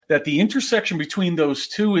that the intersection between those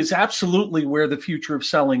two is absolutely where the future of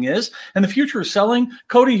selling is. And the future of selling,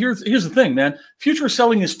 Cody, here's the thing, man. Future of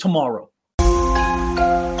selling is tomorrow.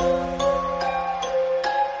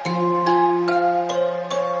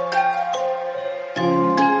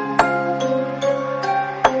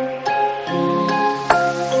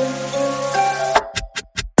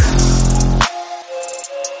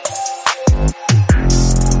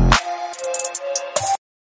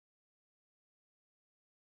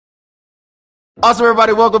 Awesome,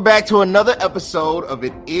 everybody. Welcome back to another episode of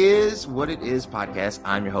It Is What It Is podcast.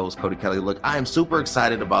 I'm your host, Cody Kelly. Look, I am super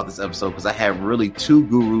excited about this episode because I have really two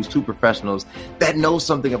gurus, two professionals that know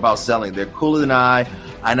something about selling. They're cooler than I,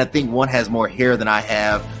 and I think one has more hair than I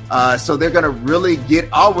have. So they're going to really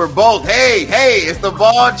we're both. Hey, it's the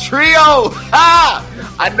Ball Trio.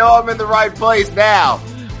 I know I'm in the right place now.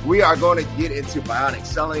 We are going to get into Bionic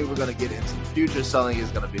selling. We're going to get into the future selling.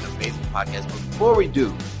 It's going to be an amazing podcast. But before we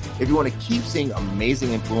do, if you want to keep seeing amazing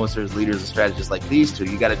influencers, leaders, and strategists like these two,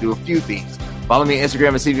 you got to do a few things. Follow me on Instagram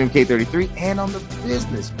at CVMK33 and on the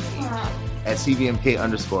business page at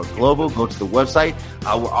CVMK_global. Go to the website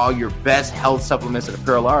where all your best health supplements and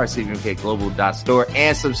apparel are at CVMKglobal.store,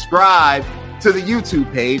 and subscribe to the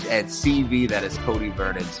YouTube page at CV, that is Cody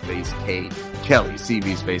Vernon space K Kelly,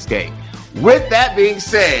 CV space K. With that being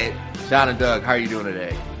said, John and Doug, how are you doing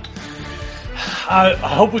today? I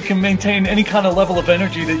hope we can maintain any kind of level of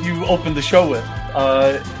energy that you opened the show with,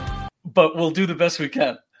 but we'll do the best we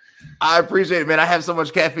can. I appreciate it, man. I have so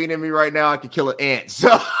much caffeine in me right now, I could kill an ant. So,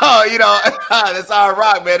 that's how I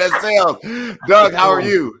rock, man. That's sales. Doug, how are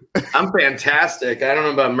you? I'm fantastic. I don't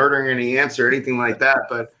know about murdering any ants or anything like that,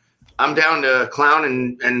 but I'm down to clown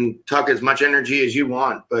and talk as much energy as you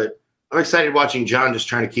want. But I'm excited watching John just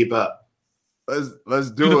trying to keep up.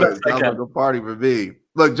 Let's do it. Sounds like a party for me.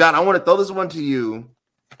 Look, John, I want to throw this one to you.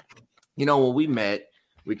 When we met,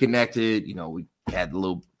 we connected, we had a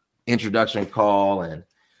little introduction call, and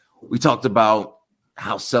we talked about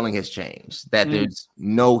how selling has changed, that there's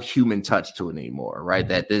no human touch to it anymore, right?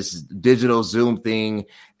 That this digital Zoom thing,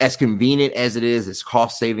 as convenient as it is, as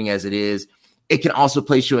cost saving as it is, it can also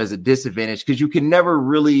place you as a disadvantage because you can never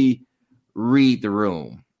really read the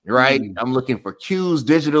room, right? I'm looking for cues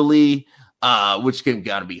digitally. Which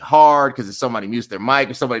gotta be hard because if somebody mutes their mic,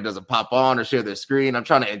 if somebody doesn't pop on or share their screen, I'm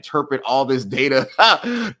trying to interpret all this data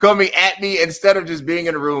coming at me instead of just being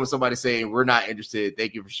in a room with somebody saying, we're not interested.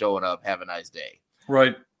 Thank you for showing up. Have a nice day.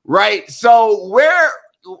 Right. So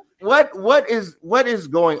what is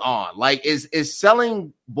going on? Like, is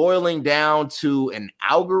selling boiling down to an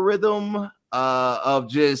algorithm of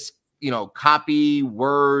just, copy,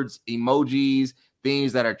 words, emojis,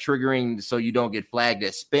 things that are triggering so you don't get flagged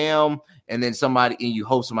as spam, and then you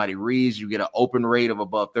hope somebody reads, you get an open rate of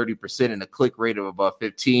above 30% and a click rate of above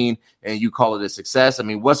 15%, and you call it a success? I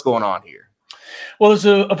mean, what's going on here? Well, there's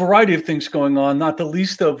a variety of things going on, not the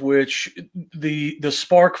least of which the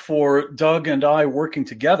spark for Doug and I working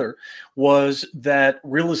together was that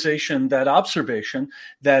realization, that observation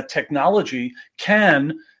that technology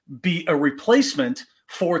can be a replacement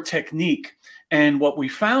for technique. And what we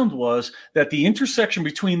found was that the intersection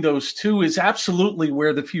between those two is absolutely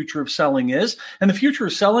where the future of selling is. And the future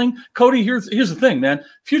of selling, Cody, here's the thing, man.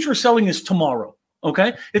 Future of selling is tomorrow.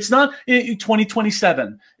 Okay. It's not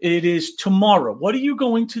 2027. It is tomorrow. What are you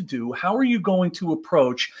going to do? How are you going to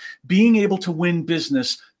approach being able to win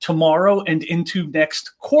business tomorrow and into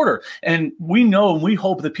next quarter? And we know and we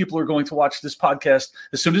hope that people are going to watch this podcast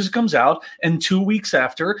as soon as it comes out, and 2 weeks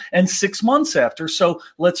after, and 6 months after. So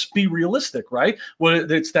let's be realistic, right?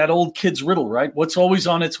 It's that old kid's riddle, right? What's always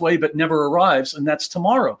on its way but never arrives, and that's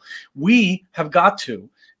tomorrow. We have got to,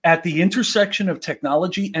 at the intersection of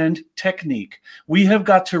technology and technique, we have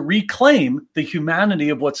got to reclaim the humanity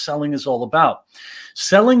of what selling is all about.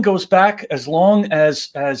 Selling goes back as long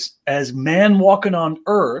as man walking on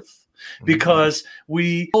earth, because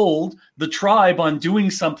we sold the tribe on doing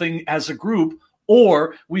something as a group,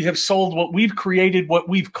 or we have sold what we've created, what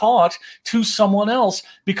we've caught, to someone else,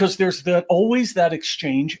 because there's always that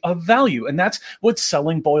exchange of value. And that's what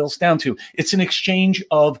selling boils down to. It's an exchange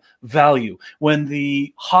of value. When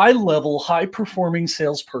the high-level, high-performing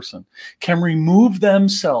salesperson can remove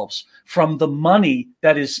themselves from the money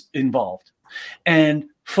that is involved and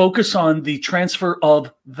focus on the transfer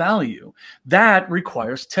of value, that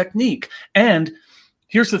requires technique. And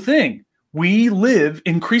here's the thing. We live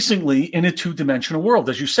increasingly in a two-dimensional world.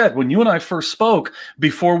 As you said, when you and I first spoke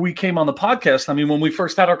before we came on the podcast, I mean, when we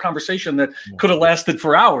first had our conversation that could have lasted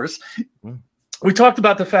for hours, we talked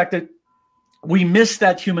about the fact that we miss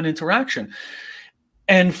that human interaction.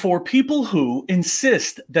 And for people who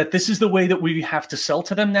insist that this is the way that we have to sell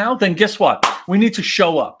to them now, then guess what? We need to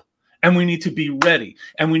show up and we need to be ready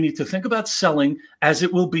and we need to think about selling as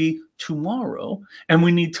it will be tomorrow. And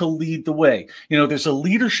we need to lead the way. You know, there's a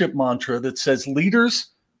leadership mantra that says leaders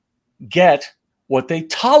get what they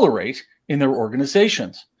tolerate in their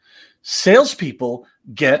organizations. Salespeople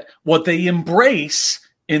get what they embrace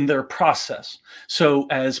in their process. So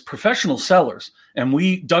as professional sellers,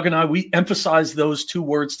 and Doug and I, we emphasize those two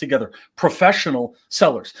words together, professional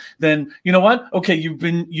sellers. Then you know what? Okay,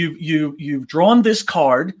 you've drawn this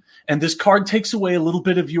card, and this card takes away a little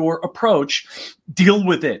bit of your approach. Deal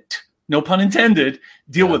with it. No pun intended.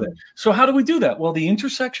 Deal with it. So how do we do that? Well, the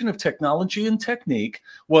intersection of technology and technique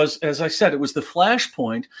was, as I said, it was the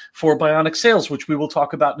flashpoint for Bionic Sales, which we will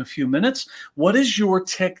talk about in a few minutes. What is your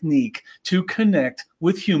technique to connect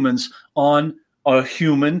with humans on a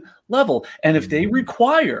human level? And if they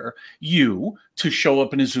require you to show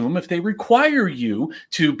up in a Zoom, if they require you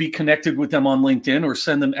to be connected with them on LinkedIn or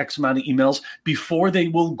send them X amount of emails before they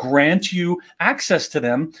will grant you access to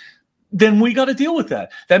them, then we got to deal with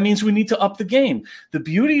that. That means we need to up the game. The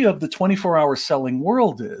beauty of the 24-hour selling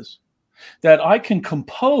world is that I can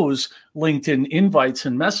compose LinkedIn invites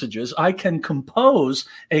and messages. I can compose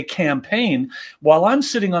a campaign while I'm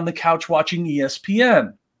sitting on the couch watching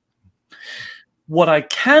ESPN. What I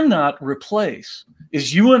cannot replace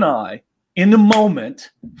is you and I in the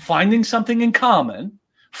moment, finding something in common,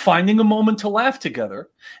 finding a moment to laugh together,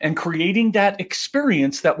 and creating that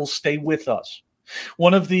experience that will stay with us.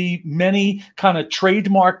 One of the many kind of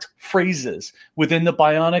trademarked phrases within the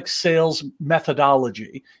Bionic sales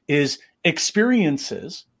methodology is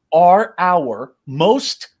experiences are our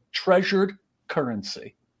most treasured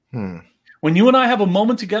currency. When you and I have a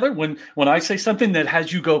moment together, when I say something that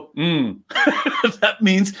has you go, that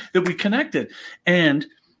means that we connected. And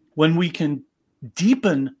when we can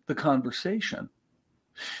deepen the conversation,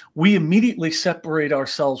 we immediately separate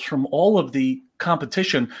ourselves from all of the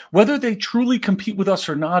competition. Whether they truly compete with us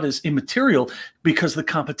or not is immaterial, because the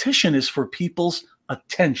competition is for people's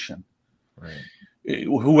attention. Right.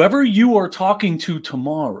 Whoever you are talking to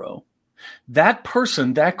tomorrow, that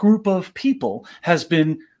person, that group of people has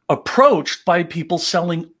been approached by people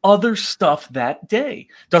selling other stuff that day.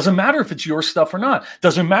 Doesn't matter if it's your stuff or not.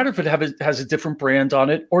 Doesn't matter if it has a different brand on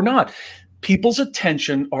it or not. People's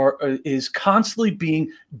attention is constantly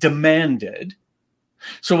being demanded.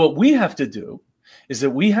 So what we have to do is that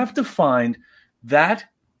we have to find that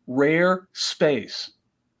rare space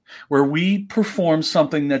where we perform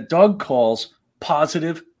something that Doug calls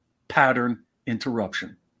positive pattern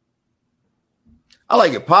interruption. I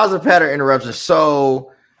like it. Positive pattern interruption.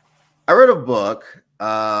 So I read a book,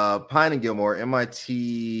 Pine and Gilmore,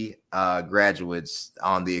 MIT graduates,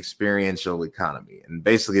 on the experiential economy. And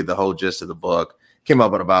basically the whole gist of the book came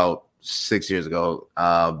up at about 6 years ago,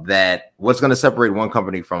 that what's going to separate one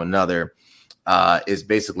company from another is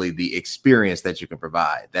basically the experience that you can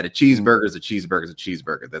provide. That a cheeseburger is a cheeseburger is a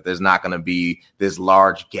cheeseburger. That there's not going to be this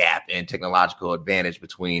large gap in technological advantage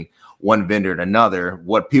between one vendor and another.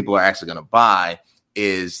 What people are actually going to buy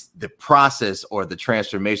is the process or the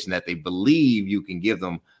transformation that they believe you can give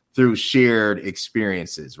them through shared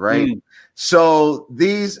experiences, right? So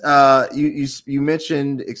these, you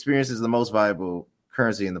mentioned experience is the most valuable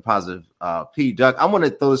currency in the positive P. Doug, I'm going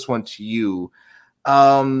to throw this one to you.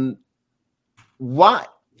 Why,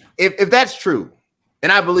 if that's true, and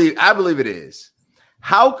I believe it is,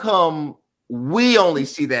 how come we only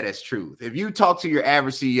see that as truth? If you talk to your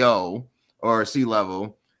average CEO or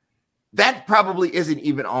C-level, that probably isn't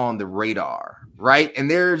even on the radar, right?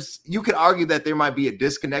 And you could argue that there might be a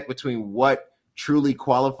disconnect between what truly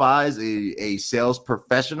qualifies a sales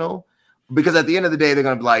professional, because at the end of the day, they're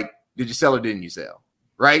going to be like, did you sell or didn't you sell,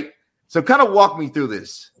 right? So kind of walk me through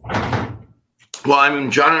this. Well, I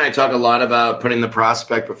mean, John and I talk a lot about putting the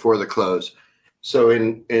prospect before the close. So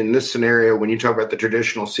in this scenario, when you talk about the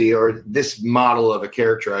traditional CEO or this model of a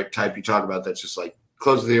character type you talk about, that's just like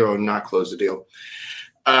close the deal or not close the deal.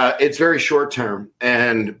 It's very short term,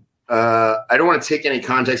 and I don't want to take any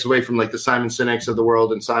context away from like the Simon Sinek's of the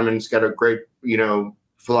world. And Simon's got a great,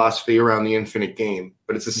 philosophy around the infinite game,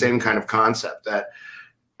 but it's the same kind of concept that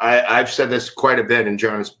I've said this quite a bit, and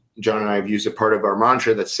John and I have used a part of our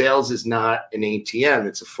mantra that sales is not an ATM;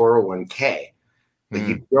 it's a 401k. Like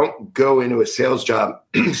you don't go into a sales job,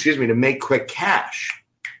 to make quick cash.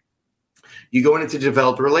 You go in to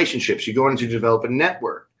develop relationships. You go in to develop a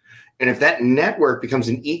network. And if that network becomes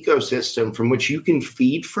an ecosystem from which you can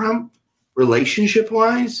feed from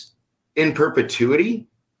relationship-wise in perpetuity,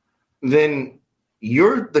 then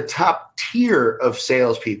you're the top tier of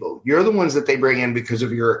salespeople. You're the ones that they bring in because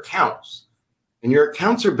of your accounts. And your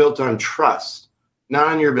accounts are built on trust, not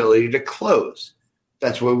on your ability to close.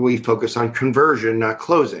 That's why we focus on conversion, not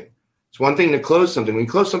closing. It's one thing to close something. When you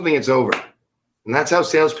close something, it's over. And that's how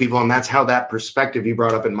salespeople, and that's how that perspective you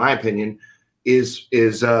brought up, in my opinion, is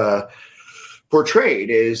portrayed,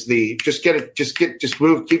 is the just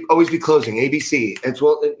move, always be closing, ABC. It's,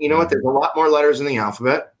 well, you know what? There's a lot more letters in the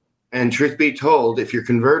alphabet. And truth be told, if you're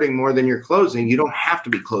converting more than you're closing, you don't have to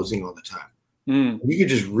be closing all the time. You could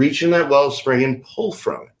just reach in that wellspring and pull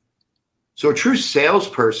from it. So a true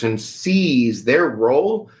salesperson sees their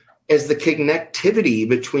role as the connectivity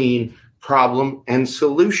between problem and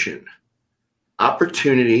solution,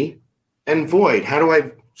 opportunity and void. How do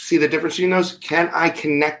I see the difference between those? Can I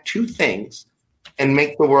connect two things and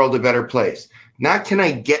make the world a better place? Not can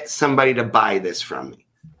I get somebody to buy this from me?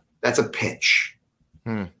 That's a pitch.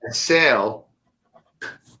 A sale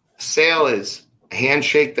is a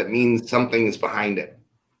handshake that means something is behind it.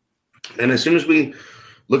 And as soon as we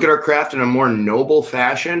look at our craft in a more noble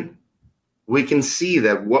fashion, we can see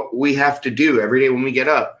that what we have to do every day when we get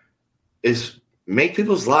up is make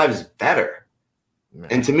people's lives better.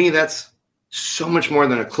 And to me, that's so much more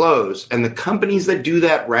than a close. And the companies that do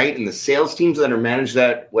that right, and the sales teams that are managed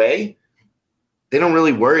that way, they don't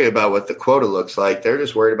really worry about what the quota looks like. They're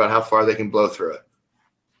just worried about how far they can blow through it.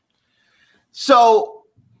 So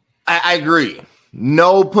I agree.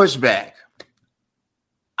 No pushback.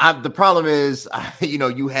 The problem is,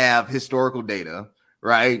 you have historical data,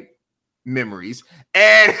 right? Memories,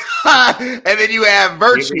 and then you have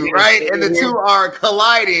virtue, right? And the two are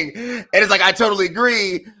colliding. And it's like, I totally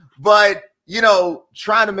agree. But,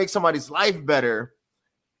 trying to make somebody's life better.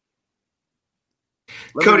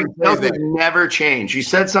 Cody, sales has never changed. You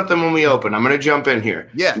said something when we opened. I'm going to jump in here.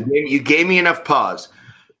 Yeah. You gave me enough pause.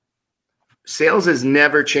 Sales has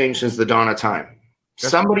never changed since the dawn of time.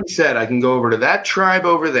 Somebody said I can go over to that tribe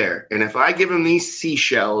over there, and if I give them these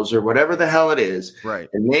seashells or whatever the hell it is, right,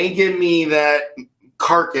 and they give me that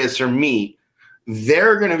carcass or meat,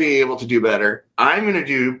 they're going to be able to do better. I'm going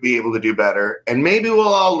to be able to do better, and maybe we'll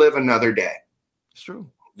all live another day. It's true.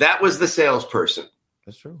 That was the salesperson.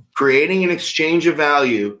 That's true. Creating an exchange of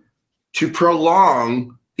value to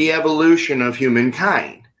prolong the evolution of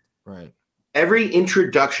humankind. Right. Every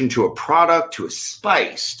introduction to a product, to a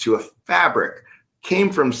spice, to a fabric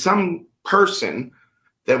came from some person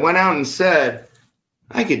that went out and said,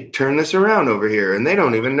 I could turn this around over here, and they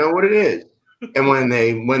don't even know what it is. And when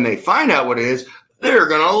they find out what it is, they're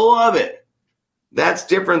going to love it. That's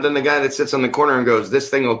different than the guy that sits on the corner and goes,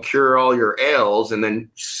 this thing will cure all your ails, and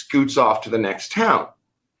then scoots off to the next town.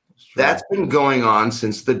 That's been going on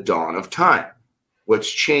since the dawn of time.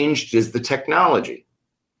 What's changed is the technology.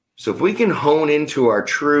 So if we can hone into our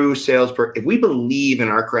true sales, if we believe in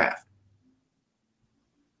our craft,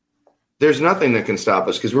 there's nothing that can stop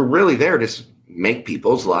us, because we're really there to make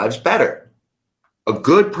people's lives better. A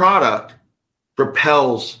good product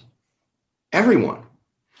propels everyone.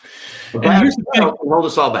 And here's the thing, hold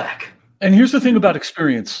us all back. And here's the thing about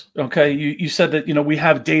experience. Okay, you said that we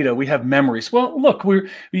have data, we have memories. Well, look,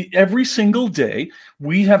 every single day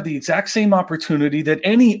we have the exact same opportunity that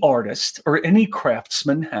any artist or any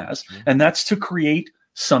craftsman has, and that's to create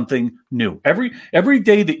something new. Every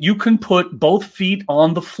day that you can put both feet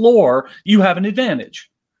on the floor, you have an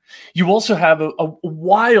advantage. You also have a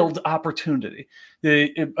wild opportunity.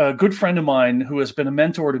 A good friend of mine who has been a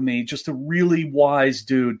mentor to me, just a really wise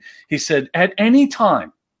dude, he said, at any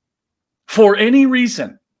time, for any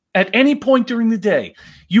reason, at any point during the day,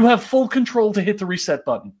 you have full control to hit the reset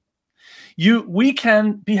button. We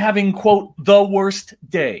can be having, quote, the worst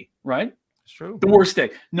day, right? It's true. The worst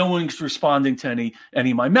day. No one's responding to any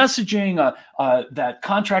of my messaging. That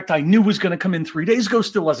contract I knew was going to come in 3 days ago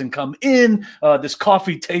still hasn't come in. This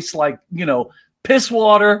coffee tastes like, piss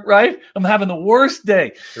water, right? I'm having the worst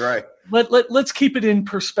day. Right. Let's keep it in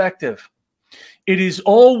perspective. It is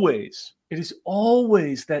always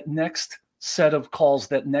that next set of calls,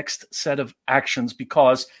 that next set of actions,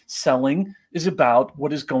 because selling is about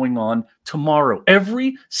what is going on tomorrow.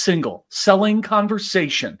 Every single selling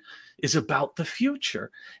conversation is about the future.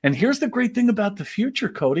 And here's the great thing about the future,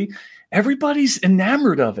 Cody. Everybody's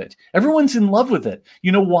enamored of it. Everyone's in love with it.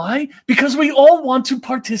 You know why? Because we all want to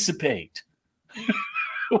participate.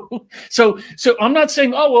 So I'm not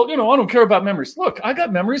saying, I don't care about memories. Look, I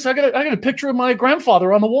got memories. I got a picture of my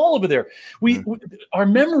grandfather on the wall over there. Our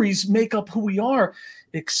memories make up who we are.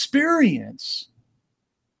 Experience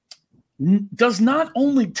does not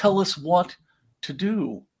only tell us what to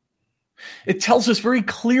do, it tells us very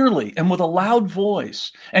clearly and with a loud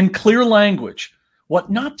voice and clear language what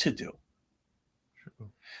not to do.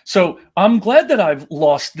 So I'm glad that I've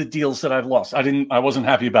lost the deals that I've lost. I wasn't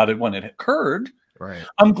happy about it when it occurred. Right.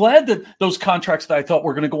 I'm glad that those contracts that I thought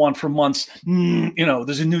were going to go on for months,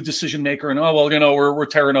 there's a new decision maker and, we're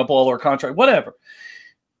tearing up all our contract, whatever.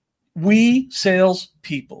 We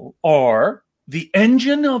salespeople are the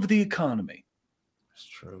engine of the economy. That's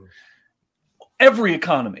true. Every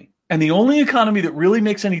economy. And the only economy that really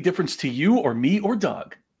makes any difference to you or me or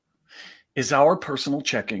Doug is our personal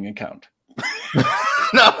checking account.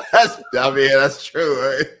 No, that's true.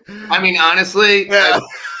 Right? I mean, honestly, yeah.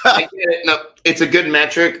 I get it. No, it's a good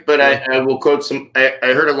metric, but I will quote I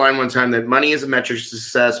heard a line one time that money is a metric of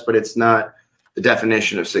success, but it's not the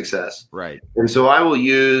definition of success. Right. And so I will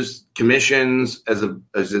use commissions as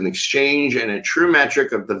an exchange and a true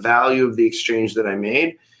metric of the value of the exchange that I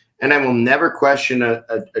made. And I will never question a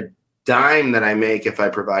dime that I make if I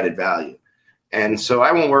provided value. And so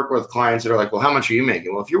I won't work with clients that are like, well, how much are you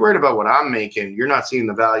making? Well, if you're worried about what I'm making, you're not seeing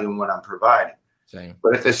the value in what I'm providing. Same.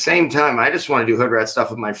 But at the same time, I just want to do hood rat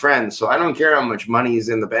stuff with my friends. So I don't care how much money is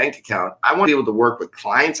in the bank account. I want to be able to work with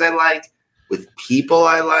clients I like, with people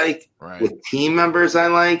I like, right, with team members I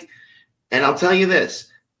like. And I'll tell you this,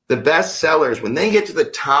 the best sellers, when they get to the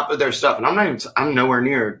top of their stuff, and I'm nowhere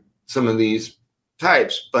near some of these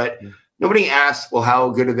types, but nobody asks, well, how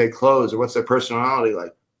good do they close or what's their personality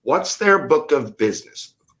like? What's their book of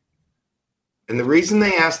business? And the reason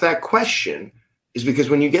they ask that question is because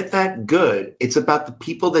when you get that good, it's about the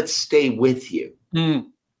people that stay with you.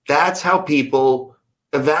 That's how people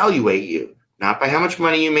evaluate you, not by how much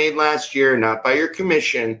money you made last year, not by your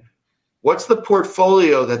commission. What's the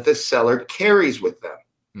portfolio that this seller carries with them?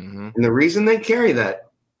 Mm-hmm. And the reason they carry that,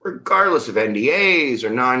 regardless of NDAs or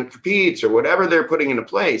non-competes or whatever they're putting into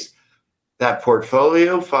place, that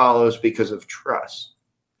portfolio follows because of trust.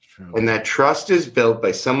 True. And that trust is built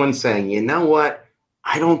by someone saying, you know what?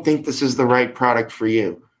 I don't think this is the right product for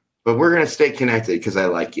you, but we're going to stay connected because I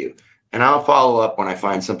like you. And I'll follow up when I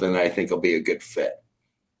find something that I think will be a good fit.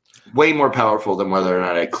 Way more powerful than whether or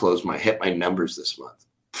not I hit my numbers this month.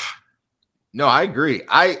 No, I agree.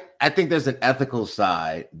 I think there's an ethical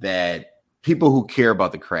side that people who care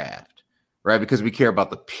about the craft, right? Because we care about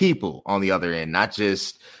the people on the other end, not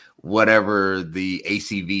just whatever the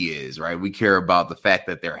ACV is, right? We care about the fact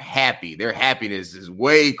that they're happy. Their happiness is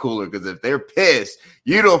way cooler because if they're pissed,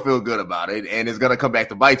 you don't feel good about it, and it's going to come back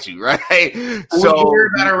to bite you, right? So we care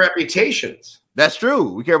about our reputations. That's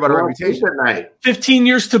true. We care about our reputation. 15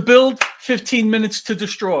 years to build, 15 minutes to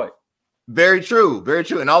destroy. Very true. Very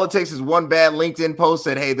true. And all it takes is one bad LinkedIn post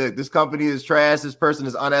that, hey, this company is trash. This person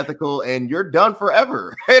is unethical, and you're done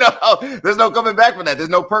forever. There's no coming back from that. There's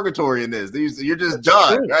no purgatory in this. You're just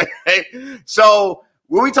done. Right? So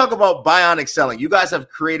when we talk about Bionic selling, you guys have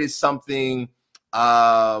created something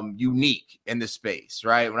unique in this space,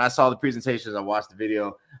 right? When I saw the presentations, I watched the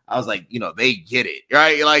video, I was like, they get it,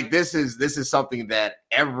 right? Like this is something that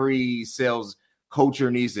every sales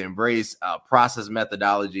culture needs to embrace, process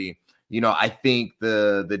methodology. I think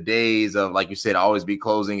the days of, like you said, always be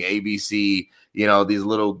closing ABC, these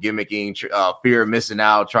little gimmicking, fear of missing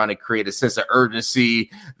out, trying to create a sense of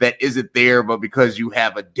urgency that isn't there, but because you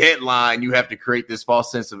have a deadline, you have to create this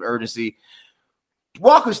false sense of urgency.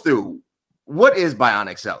 Walk us through, what is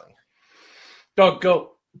Bionic selling? Doug,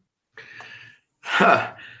 go.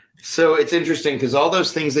 So it's interesting because all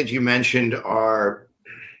those things that you mentioned are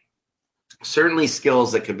certainly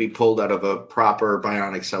skills that could be pulled out of a proper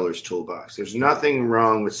Bionic seller's toolbox. There's nothing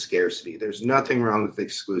wrong with scarcity. There's nothing wrong with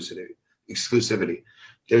exclusivity.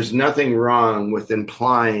 There's nothing wrong with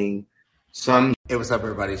implying some. Hey, what's up,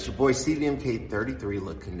 everybody? It's your boy CVMK33.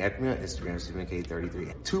 Look, connect me on Instagram,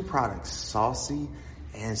 CVMK33. 2 products, Saucy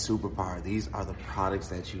and Superpower. These are the products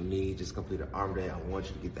that you need. Just complete an arm day. I want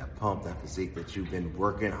you to get that pump, that physique that you've been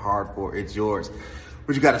working hard for. It's yours.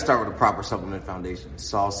 But you got to start with a proper supplement foundation.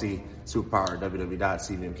 Saucy, Superpower,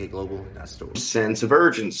 www.cvmkglobal.store. Sense of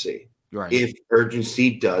urgency. Right. If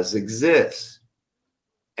urgency does exist.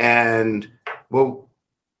 And what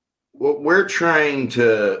we're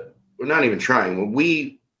not even trying, what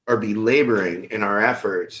we are belaboring in our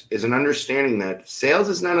efforts is an understanding that sales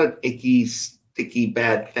is not an icky, sticky,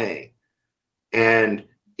 bad thing. And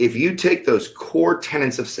if you take those core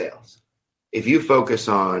tenets of sales, if you focus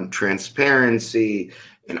on transparency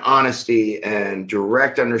and honesty and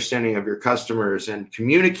direct understanding of your customers and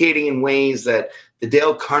communicating in ways that the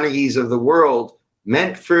Dale Carnegies of the world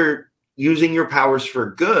meant for using your powers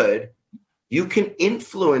for good, you can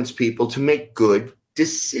influence people to make good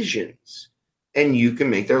decisions and you can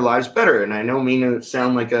make their lives better. And I don't mean to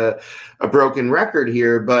sound like a broken record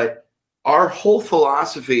here, but our whole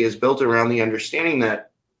philosophy is built around the understanding that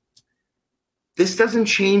this doesn't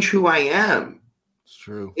change who I am. It's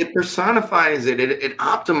true. It personifies it. It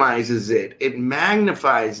optimizes it. It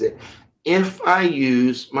magnifies it if I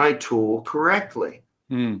use my tool correctly.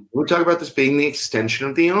 We talk about this being the extension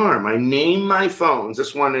of the arm. I name my phones.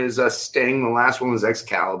 This one is Sting. The last one was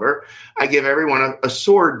Excalibur. I give everyone a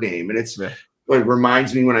sword name, and it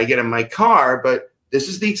reminds me when I get in my car, but this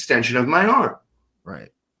is the extension of my arm.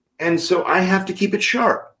 Right. And so I have to keep it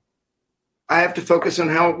sharp. I have to focus on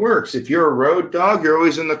how it works. If you're a road dog, you're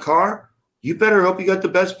always in the car, you better hope you got the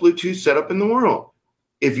best Bluetooth setup in the world.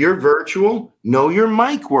 If you're virtual, know your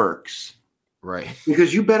mic works. Right.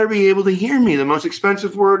 Because you better be able to hear me. The most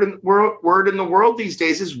expensive word in the world these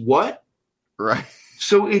days is what? Right.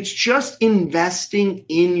 So it's just investing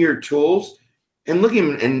in your tools. And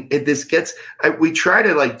looking, and this gets, we try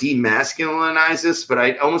to like demasculinize this, but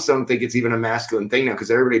I almost don't think it's even a masculine thing now because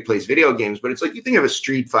everybody plays video games. But it's like you think of a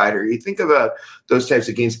Street Fighter, you think about those types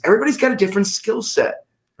of games. Everybody's got a different skill set,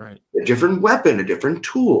 right? A different weapon, a different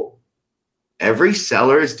tool. Every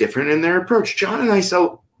seller is different in their approach. John and I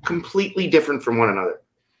sell completely different from one another,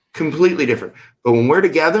 completely different. But when we're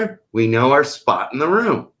together, we know our spot in the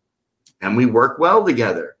room, and we work well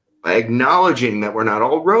together by acknowledging that we're not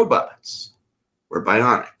all robots. We're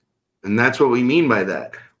bionic. And that's what we mean by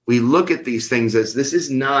that. We look at these things as this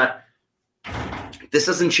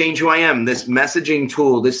doesn't change who I am. This messaging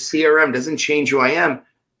tool, this CRM doesn't change who I am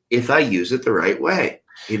if I use it the right way.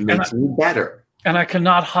 It makes me better. And I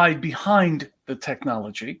cannot hide behind the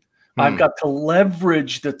technology. I've got to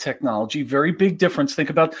leverage the technology. Very big difference. Think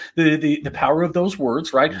about the power of those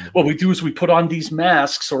words, right? What we do is we put on these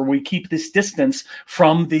masks or we keep this distance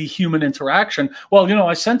from the human interaction. Well,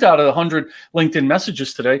 I sent out 100 LinkedIn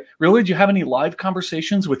messages today. Really? Do you have any live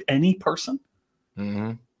conversations with any person?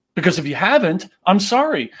 Mm-hmm. Because if you haven't, I'm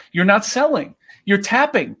sorry. You're not selling. You're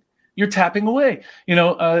tapping. You're tapping away.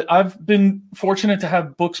 I've been fortunate to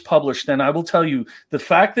have books published, and I will tell you, the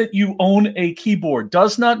fact that you own a keyboard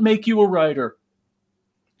does not make you a writer.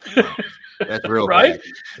 That's real, right?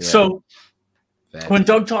 Yeah. So when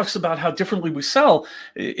Doug talks about how differently we sell,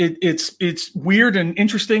 it's weird and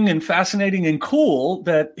interesting and fascinating and cool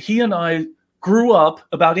that he and I grew up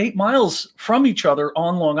about 8 miles from each other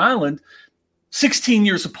on Long Island, 16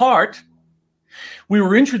 years apart. We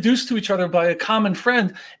were introduced to each other by a common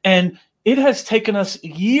friend, and it has taken us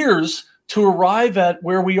years to arrive at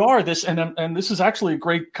where we are. And this is actually a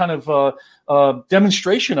great kind of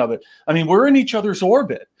demonstration of it. I mean, we're in each other's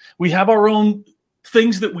orbit. We have our own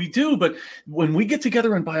things that we do, but when we get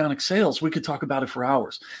together in Bionic Sales, we could talk about it for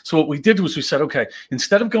hours. So what we did was we said, okay,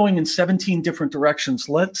 instead of going in 17 different directions,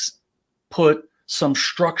 let's put some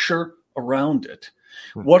structure around it.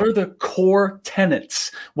 What are the core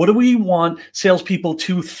tenets? What do we want salespeople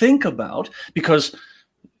to think about? Because,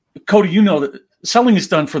 Cody, that selling is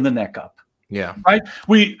done from the neck up. Yeah. Right.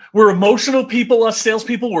 We're emotional people, us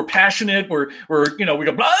salespeople. We're passionate. We're we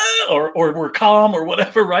go blah, or we're calm or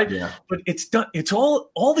whatever. Right. Yeah. But it's done. It's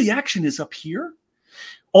all the action is up here.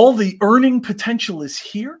 All the earning potential is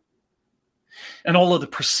here, and all of the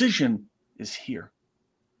precision is here.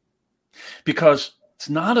 Because it's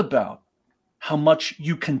not about how much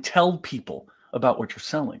you can tell people about what you're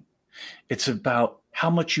selling. It's about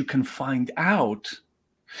how much you can find out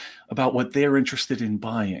about what they're interested in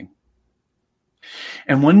buying.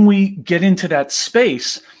 And when we get into that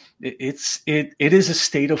space, it is a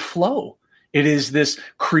state of flow. It is this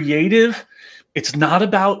creative, it's not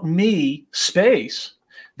about me space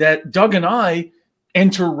that Doug and I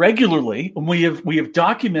enter regularly. And we have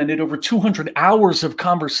documented over 200 hours of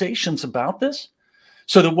conversations about this.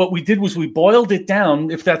 So that what we did was we boiled it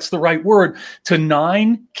down, if that's the right word, to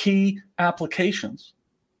 9 key applications.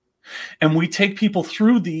 And we take people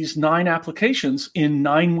through these 9 applications in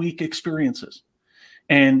 9-week experiences.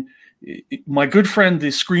 And my good friend, the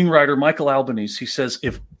screenwriter, Michael Albanese, he says,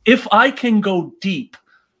 if I can go deep,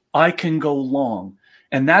 I can go long.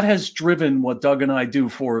 And that has driven what Doug and I do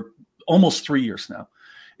for almost 3 years now,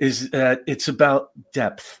 is that it's about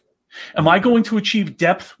depth. Am I going to achieve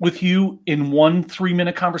depth with you in 1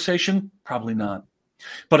 3-minute conversation? Probably not.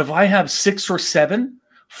 But if I have 6 or 7,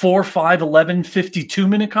 4, 5, 11,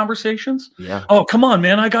 52-minute conversations, oh, come on,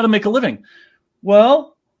 man, I got to make a living.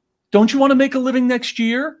 Well, don't you want to make a living next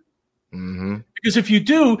year? Mm-hmm. Because if you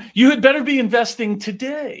do, you had better be investing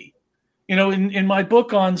today. In my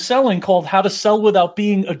book on selling called How to Sell Without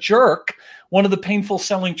Being a Jerk, one of the painful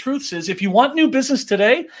selling truths is if you want new business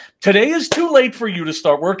today is too late for you to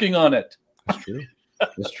start working on it. That's true.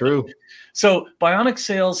 That's true. So Bionic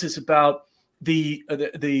Sales is about the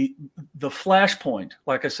flashpoint,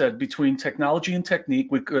 like I said, between technology and technique.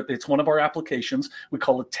 It's one of our applications. We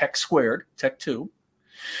call it Tech Squared, Tech 2.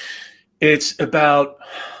 It's about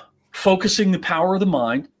focusing the power of the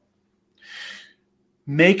mind,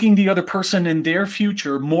 making the other person and their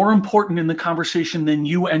future more important in the conversation than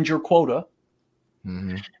you and your quota.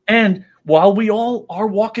 Mm-hmm. And while we all are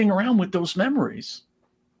walking around with those memories,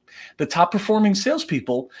 the top performing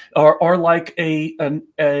salespeople are like a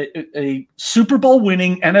Super Bowl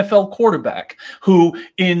winning NFL quarterback who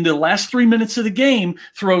in the last 3 minutes of the game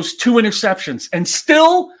throws 2 interceptions and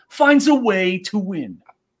still finds a way to win.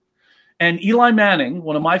 And Eli Manning,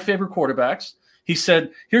 one of my favorite quarterbacks, he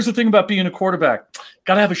said, here's the thing about being a quarterback.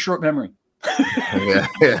 Got to have a short memory. Yeah.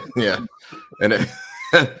 And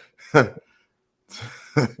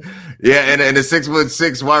yeah, and a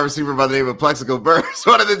 6'6" wide receiver by the name of Plexico Burris.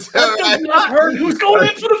 One of the two. Not heard who's going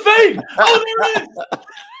in for the fade. Oh,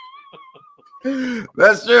 there it is.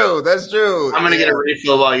 That's true. I'm gonna get a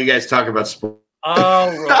refill while you guys talk about sports.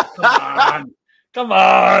 Oh, come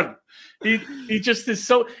on. He just is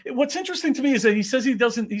so. What's interesting to me is that he says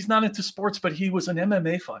he's not into sports, but he was an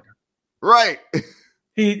MMA fighter. Right.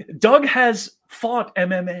 Doug has fought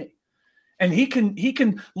MMA. And he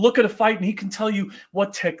can look at a fight and he can tell you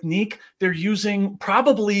what technique they're using,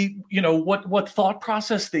 probably, what thought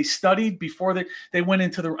process they studied before they went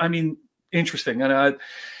into the. I mean, interesting. And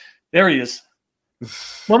there he is.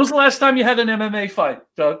 When was the last time you had an MMA fight,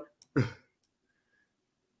 Doug?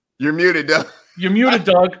 You're muted, Doug. You're muted,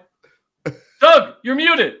 Doug. Doug, you're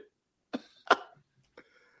muted.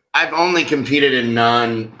 I've only competed in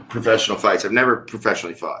non-professional fights. I've never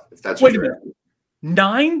professionally fought. If that's what you're asking.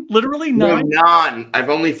 9? Literally 9? No, non.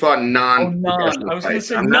 I've only fought non. I was going to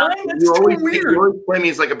say 9. That's too weird. You always play me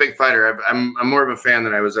as like a big fighter. I'm more of a fan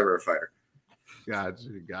than I was ever a fighter.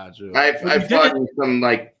 Gotcha. I've fought in some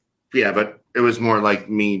but it was more like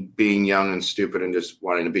me being young and stupid and just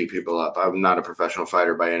wanting to beat people up. I'm not a professional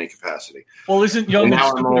fighter by any capacity. Well, isn't young and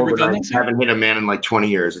stupid a redundancy? I haven't hit a man in like 20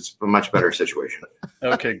 years. It's a much better situation.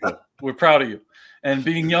 Okay, good. We're proud of you. And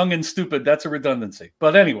being young and stupid, that's a redundancy.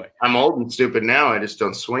 But anyway. I'm old and stupid now. I just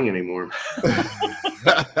don't swing anymore.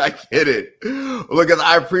 I get it. Look,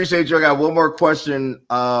 I appreciate you. I got one more question.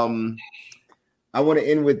 I want to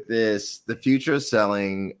end with this. The future of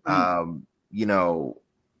selling, I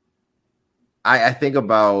think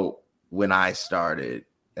about when I started,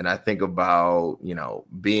 and I think about,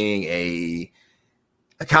 being a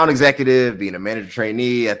account executive, being a manager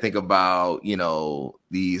trainee. I think about,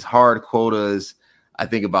 these hard quotas. I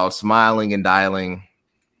think about smiling and dialing.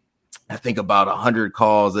 I think about 100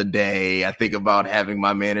 calls a day. I think about having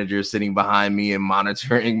my manager sitting behind me and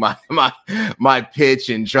monitoring my pitch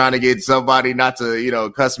and trying to get somebody not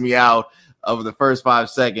to, cuss me out over the first 5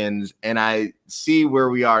 seconds. And I see where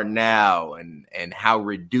we are now and how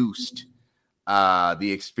reduced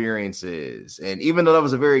the experience is. And even though that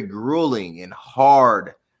was a very grueling and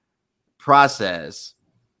hard process,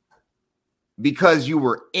 because you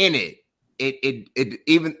were in it,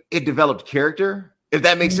 it developed character, if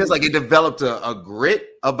that makes sense. Like it developed a grit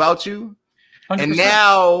about you. 100%. And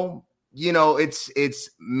now, it's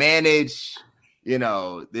managed,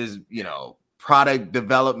 there's, product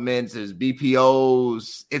developments, there's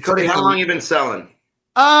BPOs. Cody, how long you been selling?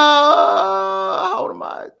 How old am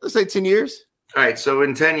I? Let's say 10 years. All right. So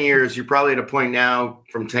in 10 years, you're probably at a point now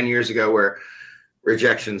from 10 years ago where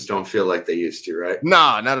rejections don't feel like they used to, right?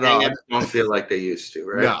 No, not at all. Don't feel like they used to,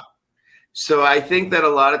 right? No. So I think that a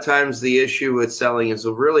lot of times the issue with selling is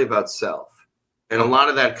really about self. And a lot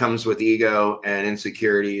of that comes with ego and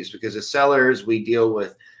insecurities, because as sellers, we deal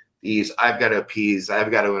with these, I've got to appease,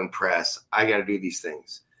 I've got to impress, I got to do these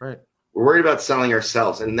things. Right. We're worried about selling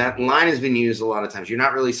ourselves. And that line has been used a lot of times. You're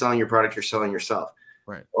not really selling your product, you're selling yourself.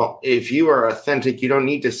 Right. Well, if you are authentic, you don't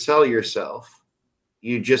need to sell yourself.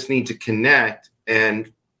 You just need to connect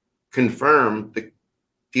and confirm the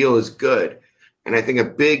deal is good. And I think a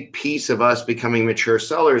big piece of us becoming mature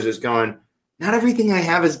sellers is going, not everything I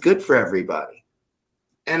have is good for everybody.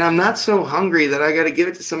 And I'm not so hungry that I got to give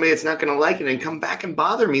it to somebody that's not going to like it and come back and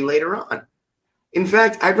bother me later on. In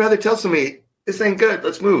fact, I'd rather tell somebody, this ain't good,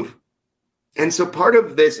 let's move. And so part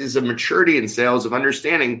of this is a maturity in sales of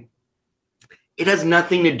understanding it has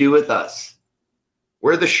nothing to do with us.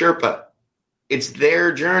 We're the Sherpa. It's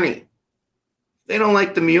their journey. If they don't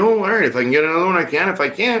like the mule, all right, if I can get another one, I can. If I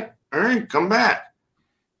can't, all right, come back.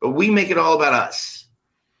 But we make it all about us.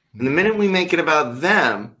 And the minute we make it about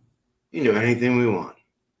them, you can do anything we want.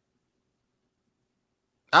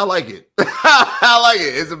 I like it. I like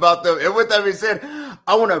it. It's about them. And with that being said,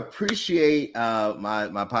 I want to appreciate my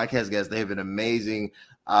podcast guests. They have been amazing.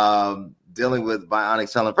 dealing with Bionic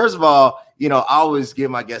selling. First of all, I always give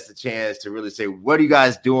my guests a chance to really say, what are you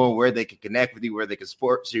guys doing, where they can connect with you, where they can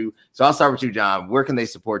support you. So I'll start with you, John. Where can they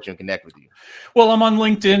support you and connect with you? Well, I'm on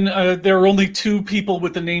LinkedIn. There are only 2 people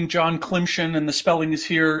with the name John Klimshin, and the spelling is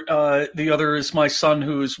here. The other is my son,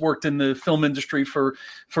 who has worked in the film industry for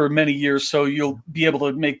many years. So you'll be able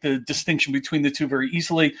to make the distinction between the 2 very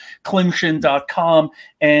easily. Klimshin.com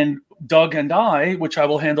and Doug and I, which I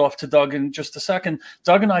will hand off to Doug in just a second.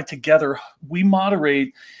 Doug and I together, we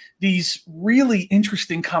moderate these really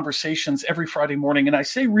interesting conversations every Friday morning. And I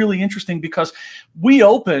say really interesting because we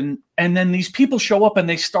open and then these people show up and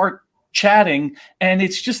they start chatting. And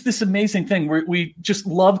it's just this amazing thing. We just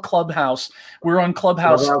love Clubhouse. We're on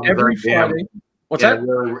Clubhouse every Friday. What's that?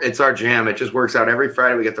 It's our jam. It just works out every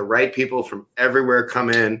Friday. We get the right people from everywhere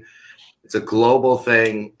come in. It's a global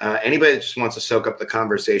thing. Anybody that just wants to soak up the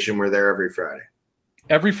conversation, we're there every Friday.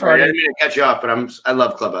 Every Friday. I didn't mean to catch you off, but I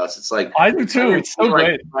love Clubhouse. It's like I do too. It's so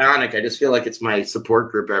great. Bionic. I just feel like it's my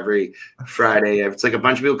support group every Friday. It's like a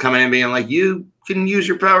bunch of people coming in being like, you can use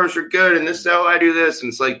your powers for good, and this is how I do this. And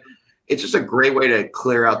it's like, it's just a great way to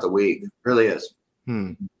clear out the week. It really is.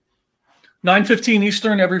 9:15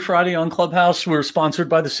 Eastern every Friday on Clubhouse. We're sponsored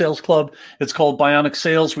by the Sales Club. It's called Bionic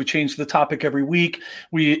Sales. We change the topic every week.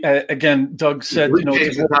 We again, Doug said, we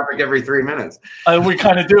change the topic every 3 minutes. We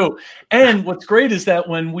kind of do. And what's great is that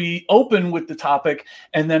when we open with the topic,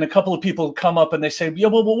 and then a couple of people come up and they say, "Yeah,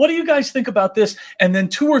 well, what do you guys think about this?" And then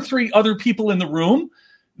 2 or 3 other people in the room,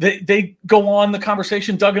 they go on the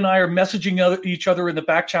conversation. Doug and I are messaging each other in the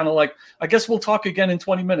back channel, like, I guess we'll talk again in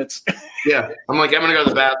 20 minutes. Yeah. I'm like, I'm going to go to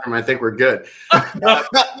the bathroom. I think we're good.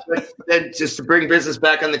 Just to bring business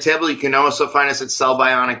back on the table, you can also find us at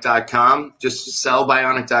sellbionic.com. Just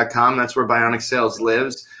sellbionic.com. That's where Bionic Sales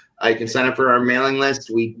lives. You can sign up for our mailing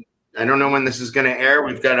list. I don't know when this is going to air.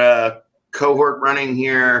 We've got a cohort running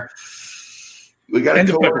here. We got a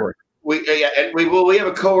cohort. We have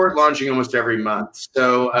a cohort launching almost every month.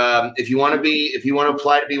 So if you want to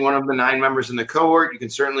apply to be one of the 9 members in the cohort, you can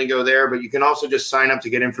certainly go there. But you can also just sign up to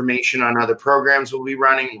get information on other programs we'll be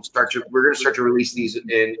running. We're going to start to release these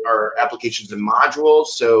in our applications and modules.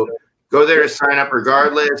 So go there to sign up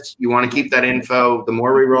regardless. You want to keep that info. The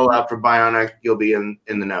more we roll out for Bionic, you'll be in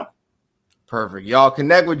the know. Perfect. Y'all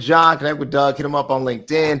connect with John, connect with Doug, hit him up on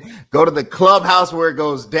LinkedIn. Go to the Clubhouse where it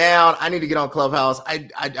goes down. I need to get on Clubhouse. I've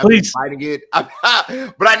been fighting it.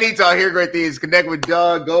 But I need to hear great things. Connect with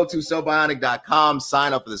Doug. Go to sellbionic.com.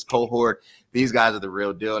 Sign up for this cohort. These guys are the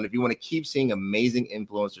real deal. And if you want to keep seeing amazing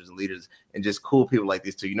influencers and leaders and just cool people like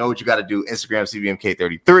these two, you know what you got to do. Instagram,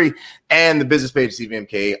 CVMK33, and the business page,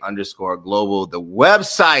 CVMK_global. The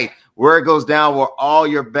website, where it goes down, where all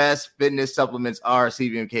your best fitness supplements are,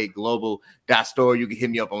 CVMKglobal.store. You can hit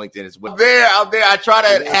me up on LinkedIn as well. Out there, I try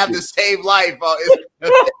to have the same life. All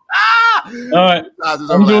right.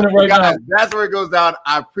 I'm doing it right now. That's where it goes down.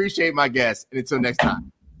 I appreciate my guests. And until next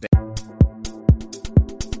time.